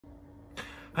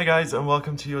Hi guys, and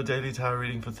welcome to your daily tarot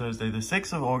reading for Thursday the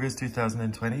 6th of August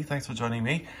 2020. Thanks for joining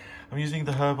me. I'm using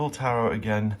the Herbal Tarot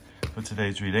again for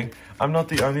today's reading. I'm not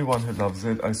the only one who loves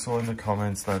it. I saw in the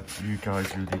comments that you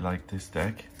guys really like this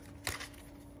deck.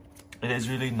 It is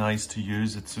really nice to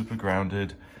use. It's super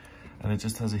grounded and it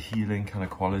just has a healing kind of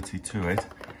quality to it.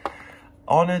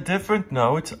 On a different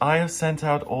note, I have sent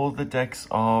out all the decks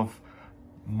of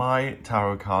my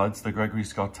tarot cards, the Gregory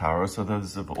tarot, so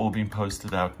those have all been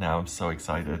posted out now. I'm so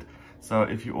excited. So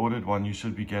if you ordered one, you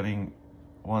should be getting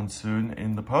one soon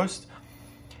in the post.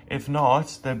 If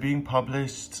not, they're being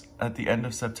published at the end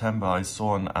of September. I saw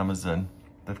on Amazon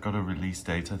they've got a release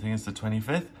date. I think it's the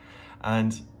 25th,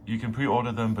 and you can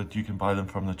pre-order them, but you can buy them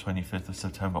from the 25th of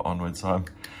September onwards. So I'm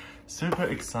super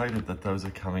excited that those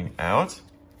are coming out,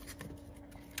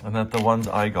 and that the ones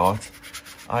I got,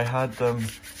 I had them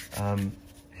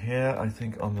here, I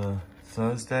think on the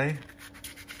Thursday,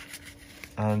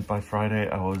 and by Friday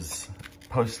I was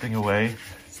posting away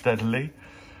steadily,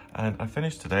 and I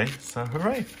finished today, so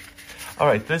hooray. All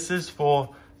right, this is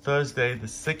for Thursday the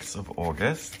 6th of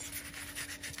August.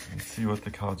 Let's see what the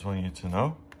cards want you to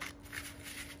know.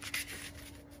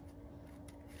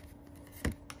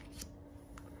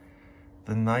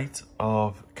 The Knight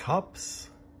of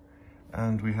Cups,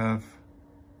 and we have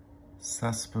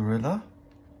sarsaparilla,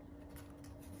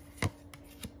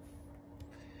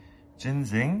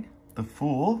 ginseng, the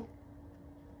Fool,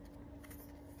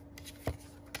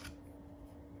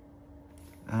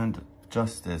 and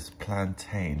Justice,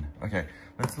 plantain. Okay,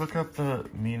 let's look up the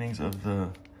meanings of the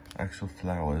actual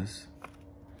flowers.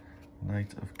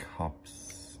 Knight of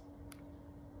Cups.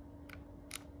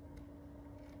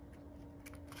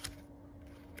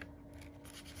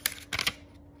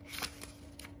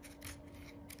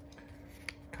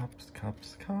 Cups,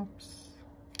 cups, cups.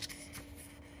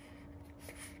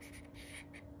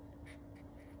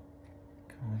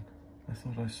 I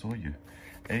thought I saw you.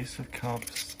 Ace of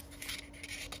Cups,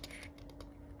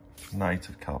 Knight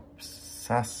of Cups,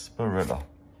 sarsaparilla.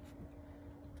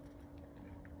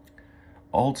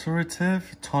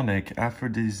 Alterative tonic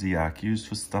aphrodisiac used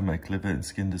for stomach, liver, and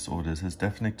skin disorders. Has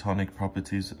definite tonic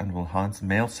properties and will enhance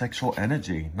male sexual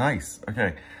energy. Nice.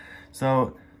 Okay.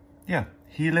 So, yeah.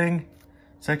 Healing,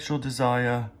 sexual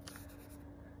desire,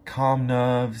 calm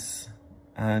nerves,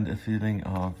 and a feeling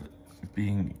of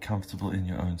being comfortable in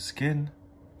your own skin.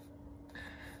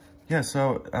 Yeah,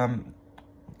 so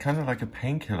kind of like a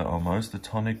painkiller almost, the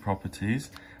tonic properties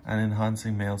and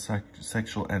enhancing male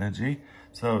sexual energy.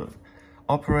 So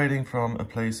operating from a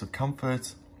place of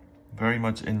comfort, very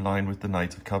much in line with the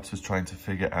Knight of Cups, who's trying to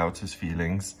figure out his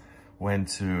feelings, when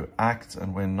to act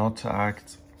and when not to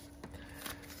act.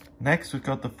 Next, we've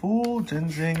got the Fool,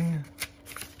 ginseng.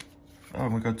 Oh,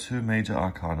 and we've got two major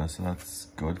arcana, so that's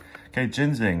good. Okay,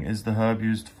 ginseng is the herb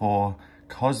used for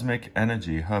cosmic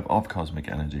energy, herb of cosmic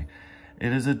energy.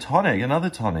 It is a tonic, another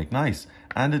tonic, nice,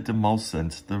 and a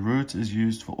demulcent. The root is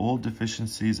used for all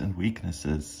deficiencies and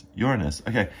weaknesses. Uranus,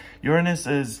 okay, Uranus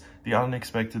is the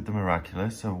unexpected, the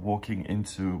miraculous, so walking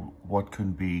into what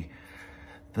could be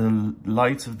the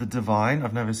light of the divine.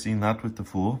 I've never seen that with the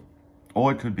Fool,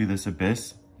 or it could be this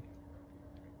abyss.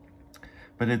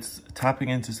 But it's tapping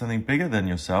into something bigger than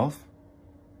yourself.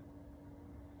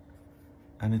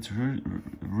 And its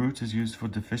root is used for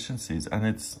deficiencies. And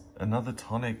it's another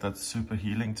tonic that's super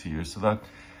healing to you. So that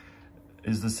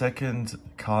is the second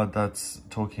card that's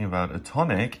talking about a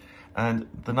tonic. And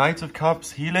the Knight of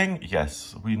Cups, healing,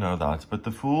 yes, we know that. But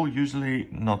the Fool, usually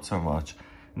not so much.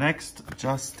 Next,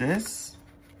 Justice.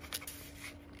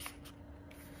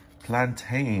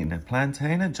 Plantain.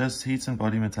 Plantain adjusts heat and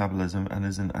body metabolism and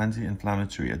is an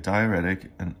anti-inflammatory, a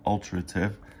diuretic, an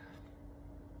alterative.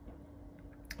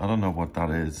 I don't know what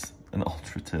that is. An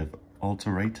alterative? I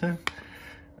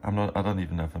don't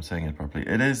even know if I'm saying it properly.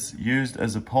 It is used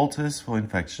as a poultice for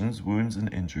infections, wounds,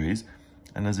 and injuries,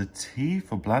 and as a tea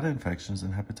for bladder infections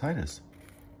and hepatitis.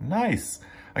 Nice.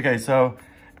 Okay, so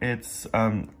it's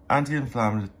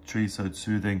anti-inflammatory, so it's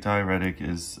soothing. Diuretic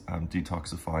is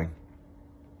detoxifying.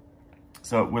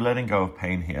 So we're letting go of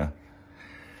pain here.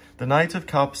 The Knight of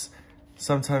Cups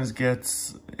sometimes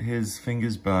gets his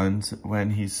fingers burned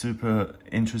when he's super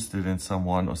interested in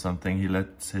someone or something. He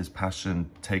lets his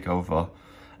passion take over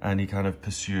and he kind of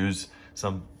pursues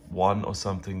someone or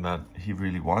something that he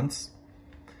really wants.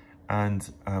 And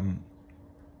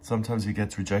sometimes he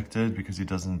gets rejected because he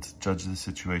doesn't judge the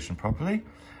situation properly.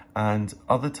 And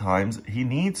other times he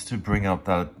needs to bring up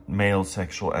that male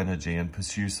sexual energy and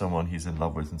pursue someone he's in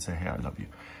love with and say, hey, I love you.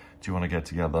 Do you want to get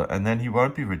together? And then he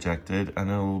won't be rejected and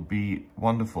it'll be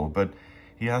wonderful. But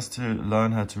he has to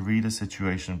learn how to read a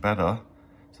situation better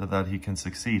so that he can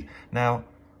succeed. Now,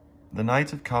 the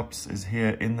Knight of Cups is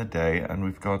here in the day, and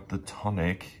we've got the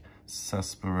tonic,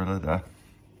 sarsaparilla there.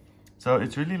 So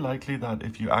it's really likely that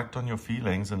if you act on your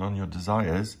feelings and on your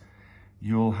desires,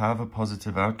 you'll have a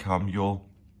positive outcome. You'll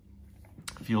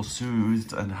feel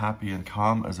soothed and happy and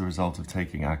calm as a result of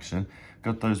taking action.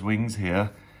 Got those wings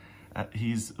here.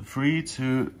 He's free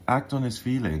to act on his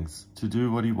feelings, to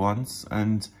do what he wants,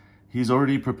 and he's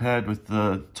already prepared with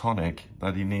the tonic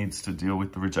that he needs to deal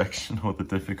with the rejection or the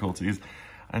difficulties,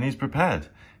 and he's prepared.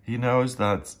 He knows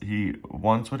that he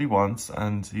wants what he wants,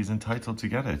 and he's entitled to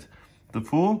get it. The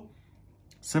Fool,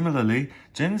 similarly,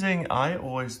 ginseng I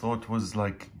always thought was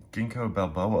like ginkgo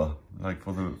biloba, like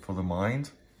for the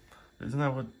mind. Isn't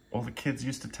that what all the kids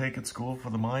used to take at school for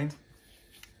the mind?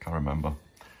 Can't remember.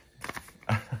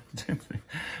 Ginseng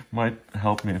might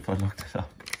help me if I looked it up.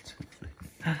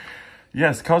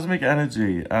 Yes, cosmic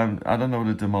energy. I don't know what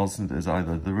a demulcent is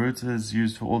either. The root is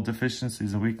used for all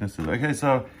deficiencies and weaknesses. Okay,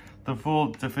 so the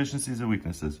Fool, deficiencies and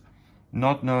weaknesses.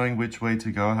 Not knowing which way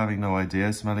to go, having no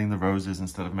idea, smelling the roses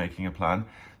instead of making a plan.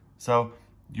 So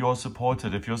you're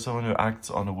supported. If you're someone who acts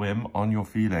on a whim, on your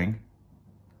feeling,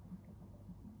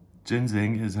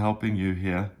 ginseng is helping you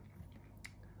here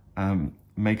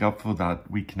make up for that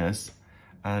weakness,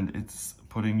 and it's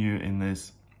putting you in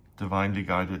this divinely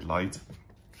guided light.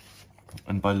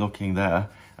 And by looking there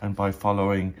and by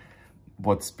following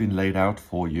what's been laid out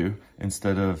for you,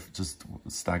 instead of just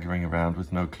staggering around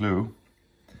with no clue,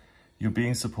 you're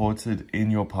being supported in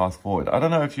your path forward. I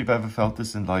don't know if you've ever felt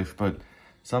this in life, but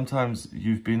sometimes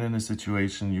you've been in a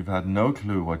situation, you've had no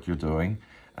clue what you're doing,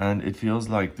 and it feels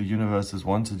like the universe has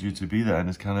wanted you to be there and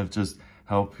has kind of just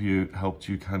helped you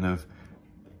kind of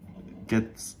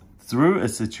get through a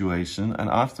situation, and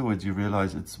afterwards you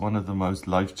realize it's one of the most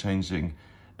life-changing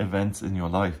events in your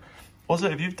life. Also,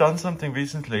 if you've done something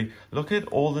recently, look at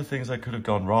all the things that could have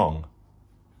gone wrong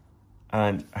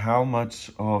and how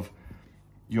much of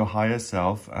your higher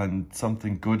self and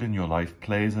something good in your life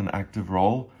plays an active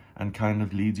role and kind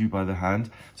of leads you by the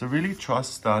hand. So really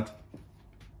trust that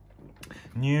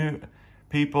new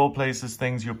people, places,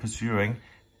 things you're pursuing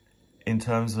in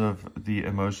terms of the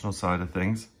emotional side of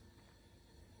things,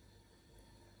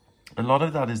 a lot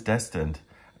of that is destined.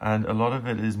 And a lot of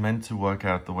it is meant to work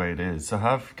out the way it is. So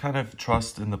have kind of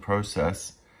trust in the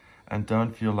process and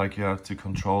don't feel like you have to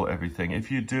control everything. If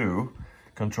you do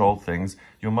control things,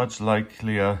 you're much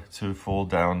likelier to fall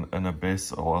down an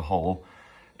abyss or a hole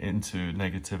into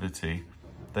negativity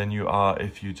than you are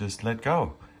if you just let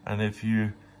go. And if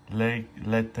you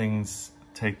let things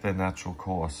take their natural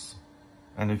course.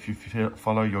 And if you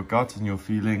follow your gut and your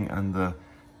feeling and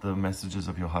the messages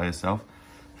of your higher self.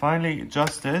 Finally,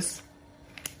 justice.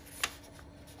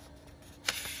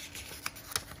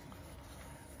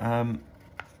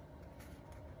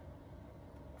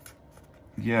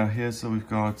 Yeah, here, so we've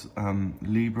got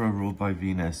Libra ruled by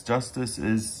Venus. Justice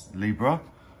is Libra.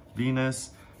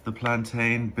 Venus, the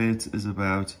plantain bit is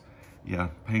about, yeah,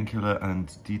 painkiller and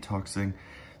detoxing.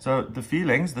 So the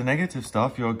feelings, the negative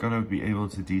stuff, you're going to be able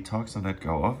to detox and let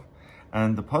go of.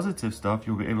 And the positive stuff,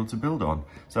 you'll be able to build on.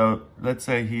 So let's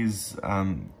say he's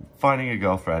finding a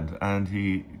girlfriend and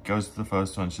he goes to the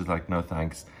first one. She's like, no,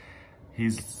 thanks.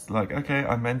 He's like, okay,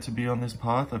 I'm meant to be on this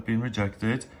path. I've been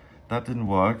rejected. That didn't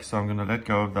work. So I'm going to let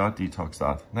go of that, detox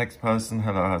that. Next person,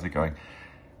 hello, how's it going?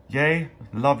 Yay,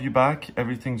 love you back.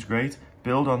 Everything's great.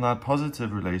 Build on that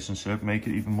positive relationship. Make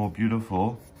it even more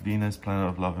beautiful. Venus, planet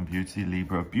of love and beauty.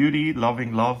 Libra, beauty,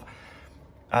 loving love.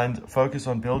 And focus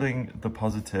on building the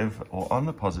positive or on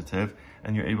the positive.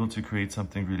 And you're able to create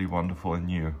something really wonderful and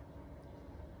new.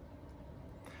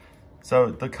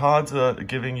 So the cards are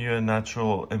giving you a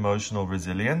natural emotional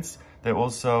resilience. They're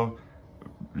also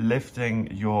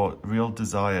lifting your real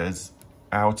desires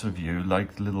out of you,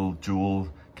 like little jewel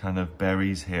kind of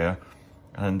berries here.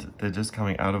 And they're just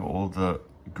coming out of all the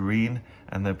green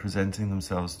and they're presenting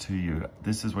themselves to you.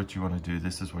 This is what you want to do.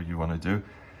 This is what you want to do.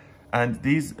 And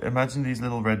these, imagine these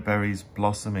little red berries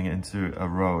blossoming into a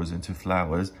rose, into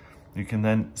flowers. You can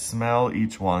then smell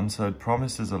each one, so it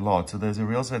promises a lot. So there's a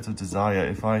real sense of desire.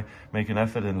 If I make an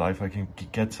effort in life, I can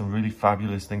get some really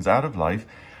fabulous things out of life.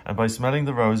 And by smelling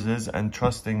the roses and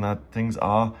trusting that things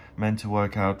are meant to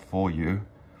work out for you,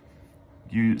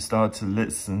 you start to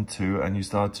listen to and you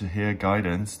start to hear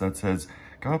guidance that says,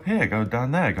 go up here, go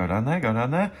down there, go down there, go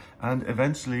down there. And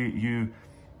eventually you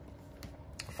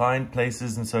find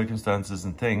places and circumstances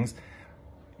and things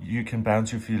you can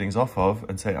bounce your feelings off of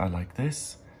and say, I like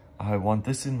this. I want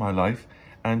this in my life.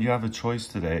 And you have a choice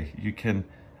today. You can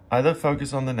either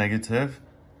focus on the negative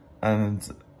and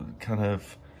kind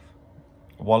of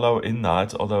wallow in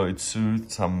that, although it's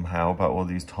soothed somehow by all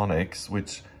these tonics,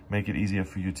 which make it easier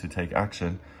for you to take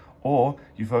action. Or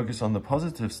you focus on the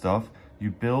positive stuff, you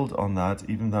build on that,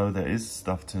 even though there is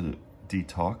stuff to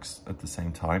detox at the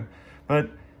same time.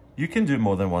 But you can do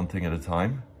more than one thing at a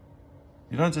time.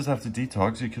 You don't just have to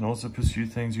detox, you can also pursue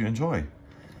things you enjoy.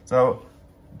 So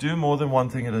do more than one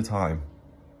thing at a time.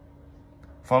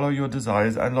 Follow your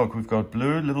desires. And look, we've got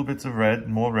blue, little bits of red,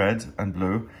 more red and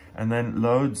blue, and then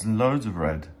loads and loads of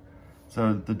red.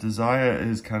 So the desire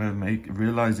is kind of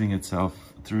realizing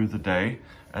itself through the day,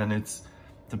 and it's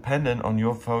dependent on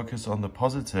your focus on the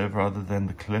positive rather than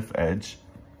the cliff edge,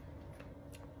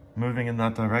 moving in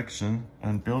that direction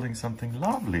and building something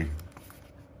lovely.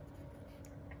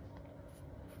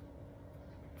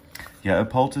 Yeah, a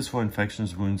poultice for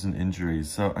infections, wounds and injuries.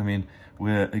 So, I mean,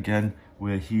 we're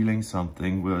healing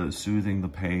something, we're soothing the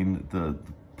pain, the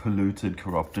polluted,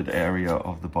 corrupted area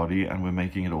of the body, and we're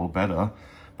making it all better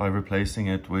by replacing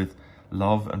it with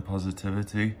love and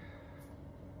positivity,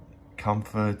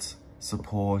 comfort,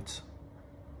 support,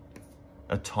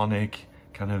 a tonic,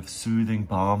 kind of soothing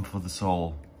balm for the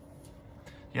soul.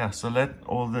 Yeah, so let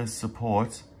all this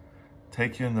support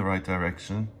take you in the right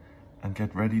direction and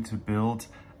get ready to build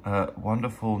a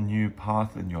wonderful new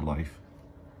path in your life.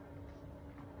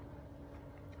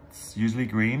 It's usually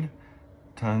green,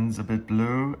 turns a bit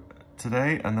blue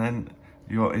today, and then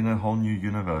you're in a whole new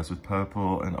universe with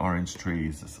purple and orange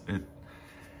trees.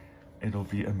 It'll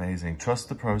be amazing. Trust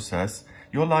the process.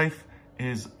 Your life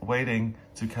is waiting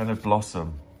to kind of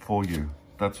blossom for you.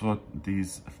 That's what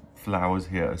these flowers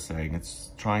here are saying. It's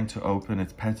trying to open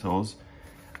its petals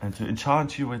and to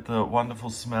enchant you with the wonderful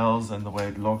smells and the way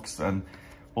it looks and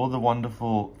all the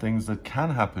wonderful things that can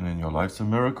happen in your life. So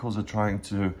miracles are trying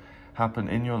to happen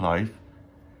in your life.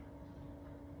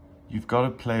 You've got to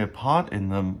play a part in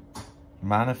them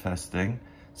manifesting.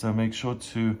 So make sure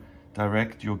to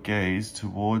direct your gaze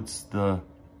towards the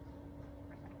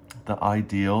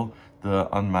ideal, the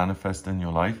unmanifest in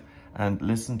your life, and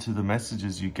listen to the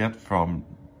messages you get from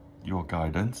your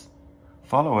guidance.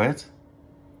 Follow it,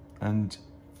 and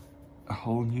a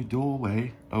whole new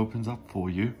doorway opens up for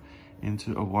you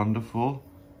into a wonderful,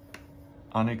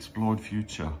 unexplored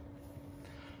future.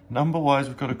 Number-wise,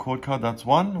 we've got a chord card. That's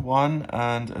 1, 1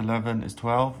 and 11 is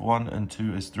 12, 1 and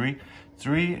 2 is 3.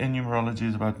 3 in numerology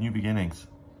is about new beginnings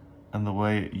and the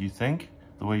way you think,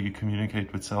 the way you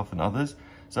communicate with self and others.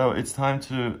 So it's time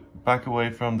to back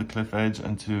away from the cliff edge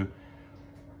and to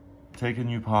take a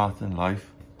new path in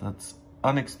life that's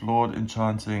unexplored,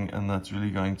 enchanting, and that's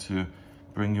really going to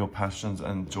bring your passions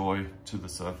and joy to the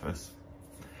surface.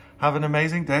 Have an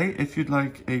amazing day. If you'd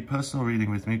like a personal reading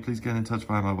with me, please get in touch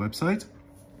via my website,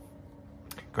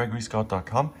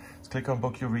 gregoryscott.com. Just click on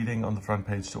book your reading on the front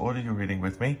page to order your reading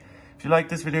with me. If you like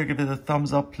this video, give it a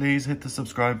thumbs up, please. Hit the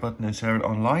subscribe button and share it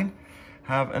online.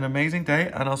 Have an amazing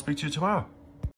day, and I'll speak to you tomorrow.